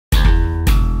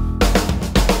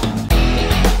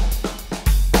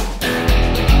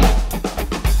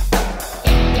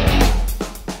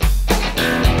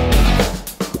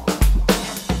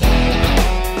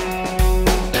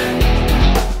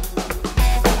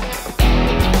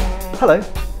Hello,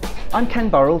 I'm Ken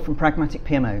Burrell from Pragmatic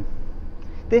PMO.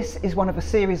 This is one of a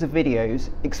series of videos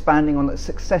expanding on the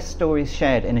Success Stories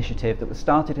Shared initiative that was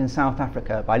started in South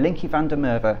Africa by Linky van der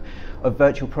Merwe of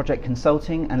Virtual Project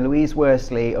Consulting and Louise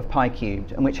Worsley of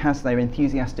PyCubed, and which has their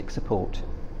enthusiastic support.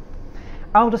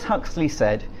 Aldous Huxley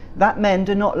said, "That men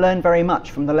do not learn very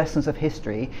much from the lessons of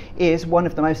history is one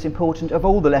of the most important of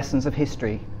all the lessons of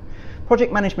history."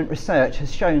 Project management research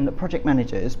has shown that project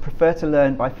managers prefer to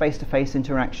learn by face-to-face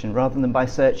interaction rather than by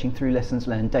searching through lessons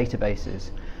learned databases.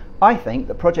 I think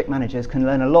that project managers can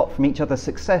learn a lot from each other's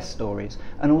success stories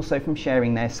and also from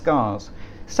sharing their scars.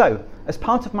 So, as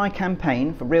part of my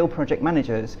campaign for Real Project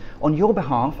Managers, on your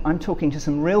behalf I'm talking to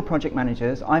some real project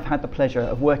managers I've had the pleasure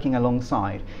of working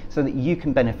alongside so that you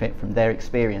can benefit from their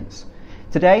experience.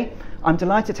 Today, I'm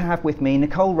delighted to have with me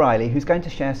Nicole REILLY, who's going to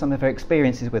share some of her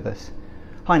experiences with us.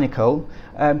 Hi Nicole,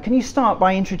 can you start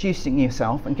by introducing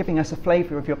yourself and giving us a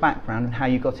flavour of your background and how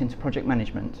you got into project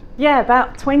management? Yeah,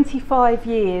 about 25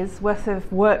 years worth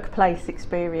of workplace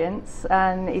experience,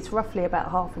 and it's roughly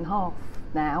about half and half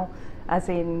now, as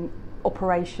in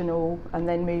operational and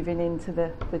then moving into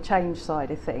the change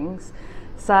side of things.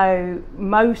 So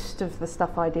most of the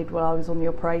stuff I did while I was on the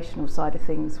operational side of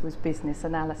things was business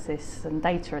analysis and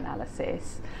data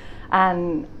analysis,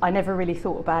 and I never really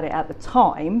thought about it at the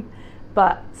time,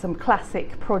 but some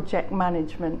classic project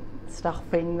management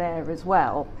stuff in there as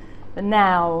well. And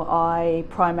now I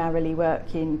primarily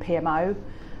work in PMO.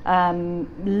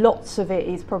 Lots of it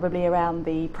is probably around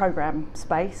the program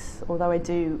space, although I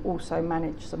do also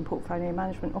manage some portfolio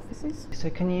management offices. So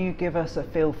can you give us a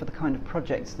feel for the kind of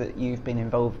projects that you've been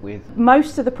involved with?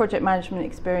 Most of the project management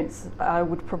experience I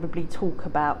would probably talk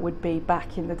about would be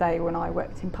back in the day when I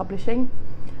worked in publishing.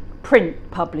 Print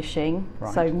publishing,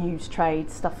 right. So news trade,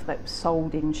 stuff that was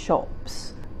sold in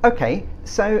shops. Okay,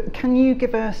 so can you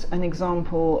give us an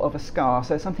example of a scar?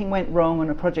 So something went wrong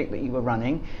on a project that you were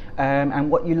running,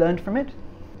 and what you learned from it?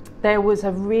 There was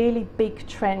a really big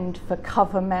trend for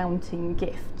cover mounting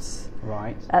gifts,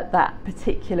 right, at that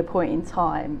particular point in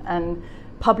time, and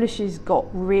publishers got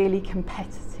really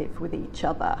competitive with each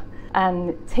other.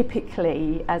 And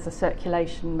typically, as a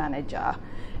circulation manager,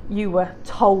 you were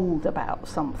told about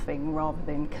something rather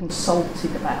than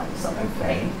consulted about something.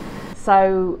 Okay.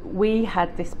 So we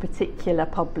had this particular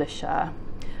publisher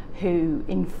who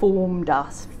informed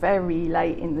us very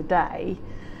late in the day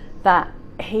that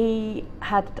he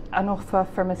had an offer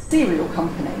from a cereal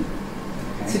company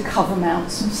to cover mount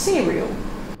some cereal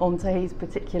onto his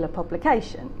particular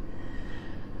publication.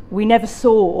 We never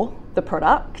saw the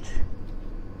product.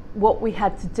 What we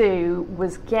had to do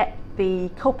was get the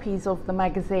copies of the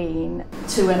magazine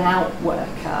to an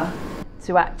outworker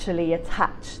to actually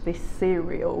attach this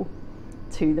serial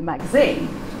to the magazine.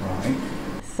 Right.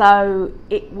 So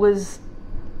it was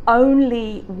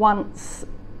only once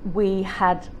we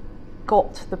had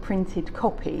got the printed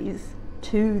copies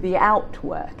to the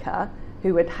outworker,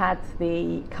 who had had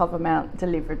the cover mount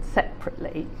delivered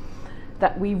separately,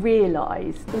 that we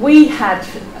realised we had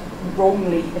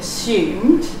wrongly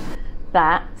assumed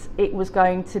that it was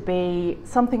going to be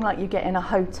something like you get in a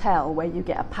hotel where you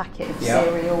get a packet of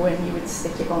cereal and you would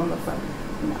stick it on the front.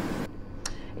 No.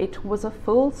 It was a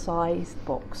full-sized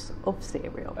box of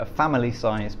cereal. A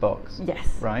family-sized box? Yes.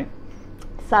 Right.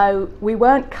 So we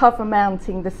weren't cover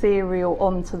mounting the cereal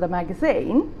onto the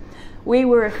magazine, we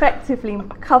were effectively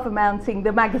cover mounting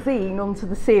the magazine onto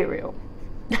the cereal.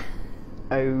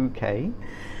 Okay.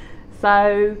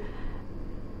 So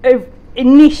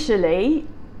initially,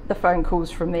 the phone calls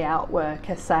from the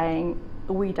outworker saying,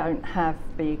 we don't have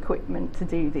the equipment to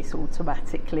do this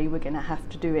automatically, we're going to have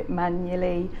to do it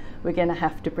manually, we're going to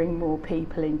have to bring more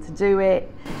people in to do it,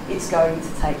 it's going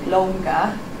to take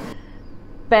longer.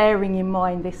 Bearing in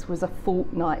mind this was a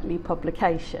fortnightly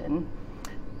publication,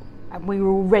 and we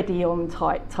were already on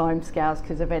tight timescales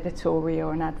because of editorial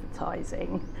and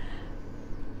advertising.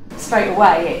 Straight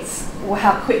away it's, well,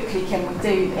 how quickly can we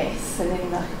do this? And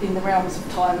in the realms of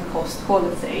time, cost,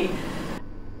 quality,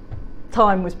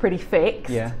 time was pretty fixed.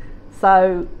 Yeah.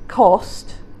 So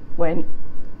cost went,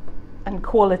 and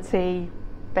quality,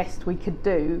 best we could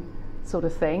do, sort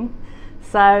of thing.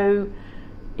 So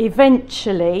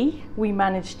eventually we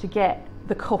managed to get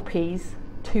the copies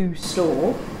to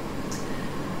store,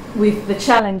 with the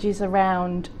challenges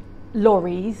around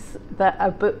lorries that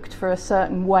are booked for a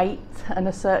certain weight and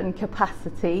a certain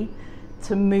capacity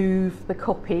to move the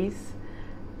copies,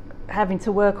 having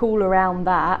to work all around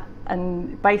that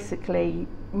and basically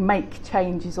make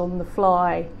changes on the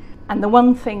fly. And the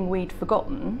one thing we'd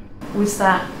forgotten was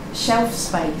that shelf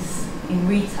space in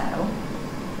retail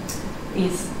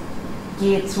is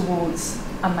geared towards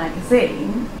a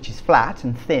magazine, which is flat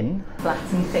and thin,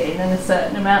 and a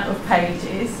certain amount of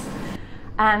pages.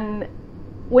 And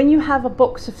when you have a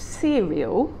box of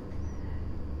cereal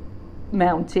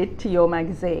mounted to your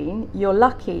magazine, you're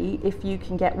lucky if you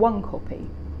can get one copy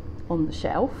on the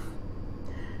shelf,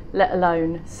 let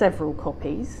alone several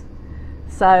copies.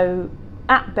 So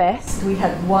at best we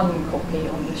had one copy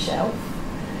on the shelf.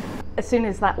 As soon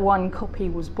as that one copy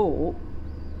was bought,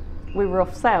 we were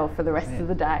off sale for the rest of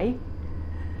the day.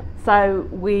 So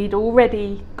we'd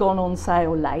already gone on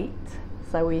sale late,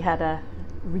 so we had a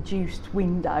reduced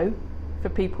window for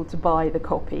people to buy the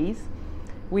copies.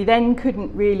 We then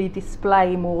couldn't really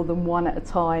display more than one at a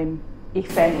time,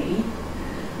 if any.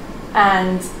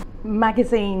 And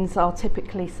magazines are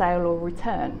typically sale or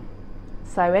return.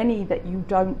 So any that you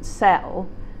don't sell,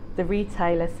 the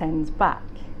retailer sends back.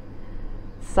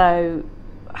 So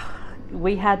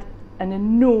we had an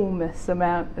enormous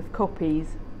amount of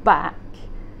copies back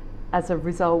as a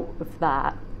result of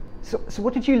that. So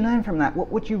what did you learn from that?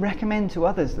 What would you recommend to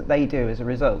others that they do as a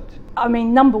result? I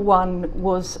mean, number one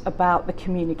was about the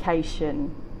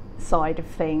communication side of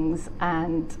things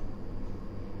and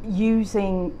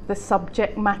using the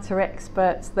subject matter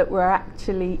experts that were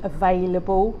actually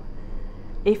available.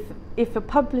 If a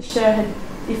publisher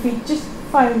if he just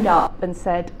phoned up and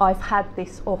said, I've had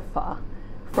this offer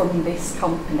from this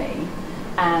company,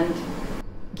 and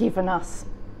given us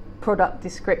product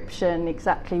description,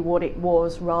 exactly what it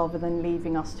was, rather than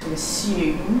leaving us to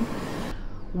assume,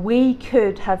 we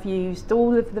could have used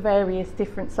all of the various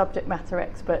different subject matter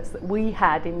experts that we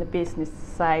had in the business to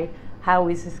say, how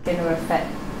is this going to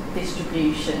affect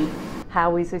distribution?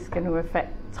 How is this going to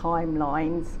affect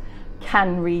timelines?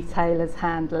 Can retailers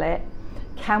handle it?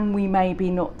 Can we maybe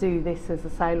not do this as a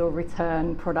sale or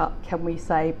return product? Can we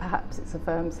say perhaps it's a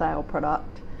firm sale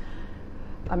product?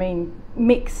 I mean,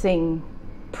 mixing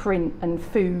print and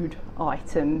food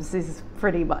items is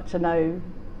pretty much a no,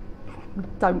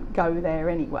 don't go there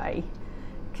anyway,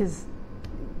 because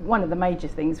one of the major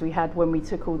things we had when we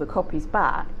took all the copies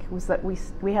back was that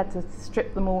we had to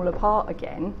strip them all apart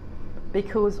again,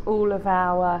 because all of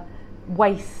our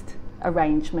waste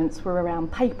arrangements were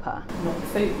around paper, not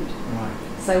food. Right.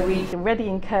 So we'd already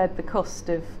incurred the cost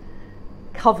of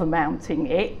cover mounting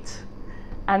it,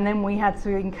 and then we had to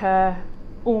incur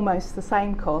almost the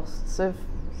same costs of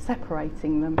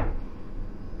separating them.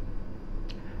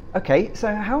 Okay,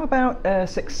 so how about a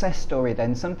success story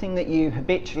then? Something that you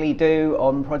habitually do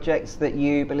on projects that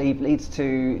you believe leads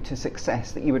to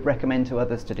success that you would recommend to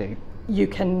others to do? You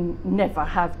can never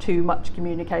have too much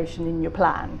communication in your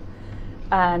plan.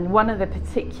 And one of the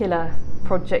particular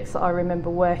projects that I remember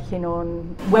working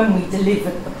on, when we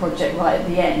delivered the project right at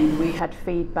the end, we had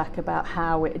feedback about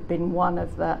how it had been one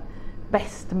of the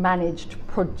best managed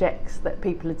projects that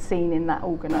people had seen in that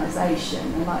organisation.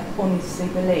 And I honestly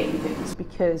believe it was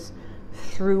because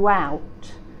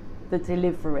throughout the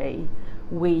delivery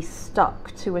we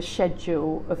stuck to a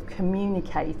schedule of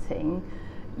communicating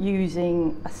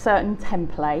using a certain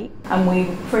template, and we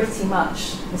were pretty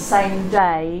much the same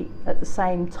day at the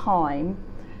same time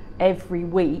every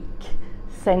week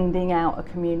sending out a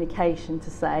communication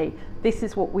to say, this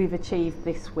is what we've achieved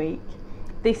this week,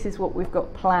 this is what we've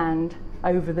got planned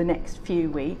over the next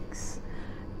few weeks.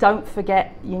 Don't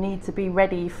forget, you need to be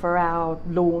ready for our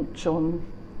launch on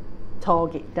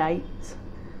target date.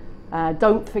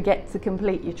 Don't forget to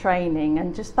complete your training.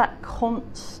 And just that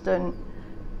constant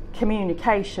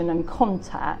communication and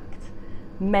contact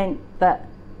meant that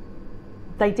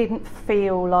they didn't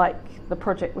feel like the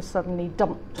project was suddenly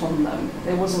dumped on them.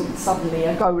 There wasn't suddenly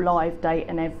a go live date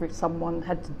and someone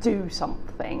had to do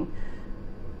something.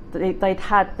 They'd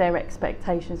had their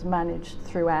expectations managed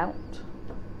throughout.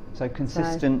 So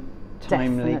consistent,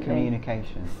 timely definitely.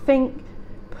 Communication.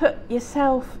 Put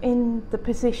yourself in the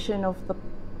position of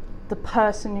the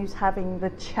person who's having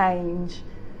the change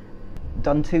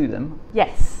Done to them?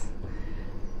 Yes.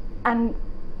 And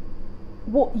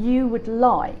what you would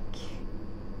like,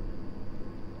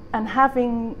 and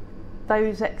having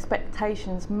those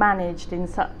expectations managed in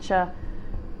such a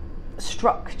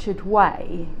structured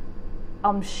way,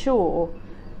 I'm sure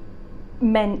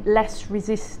meant less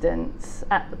resistance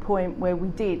at the point where we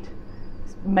did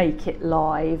make it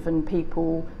live and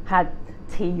people had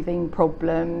teething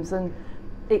problems, and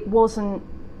it wasn't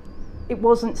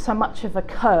so much of a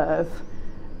curve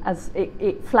as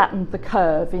it flattened the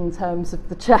curve in terms of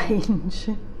the change.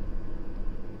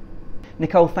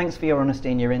 Nicole, thanks for your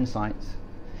honesty and your insights.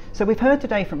 So we've heard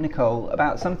today from Nicole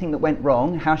about something that went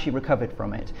wrong, how she recovered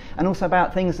from it, and also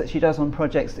about things that she does on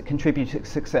projects that contribute to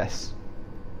success.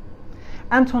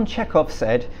 Anton Chekhov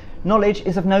said, "Knowledge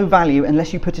is of no value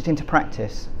unless you put it into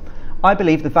practice." I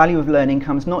believe the value of learning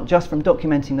comes not just from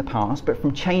documenting the past, but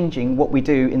from changing what we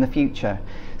do in the future.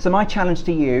 So my challenge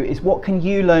to you is, what can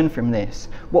you learn from this?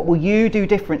 What will you do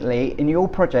differently in your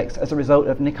projects as a result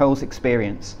of Nicole's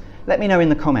experience? Let me know in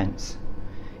the comments.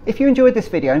 If you enjoyed this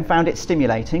video and found it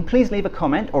stimulating, please leave a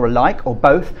comment or a like or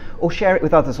both, or share it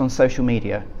with others on social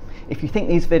media. If you think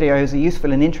these videos are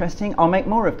useful and interesting, I'll make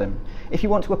more of them. If you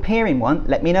want to appear in one,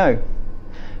 let me know.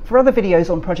 For other videos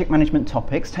on project management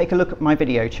topics, take a look at my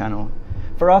video channel.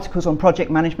 For articles on project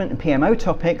management and PMO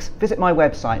topics, visit my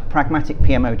website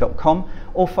pragmaticpmo.com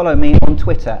or follow me on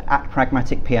Twitter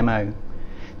 @pragmaticpmo.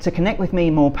 To connect with me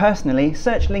more personally,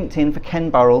 search LinkedIn for Ken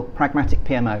Burrell, Pragmatic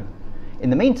PMO.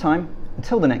 In the meantime,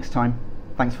 until the next time,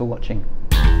 thanks for watching.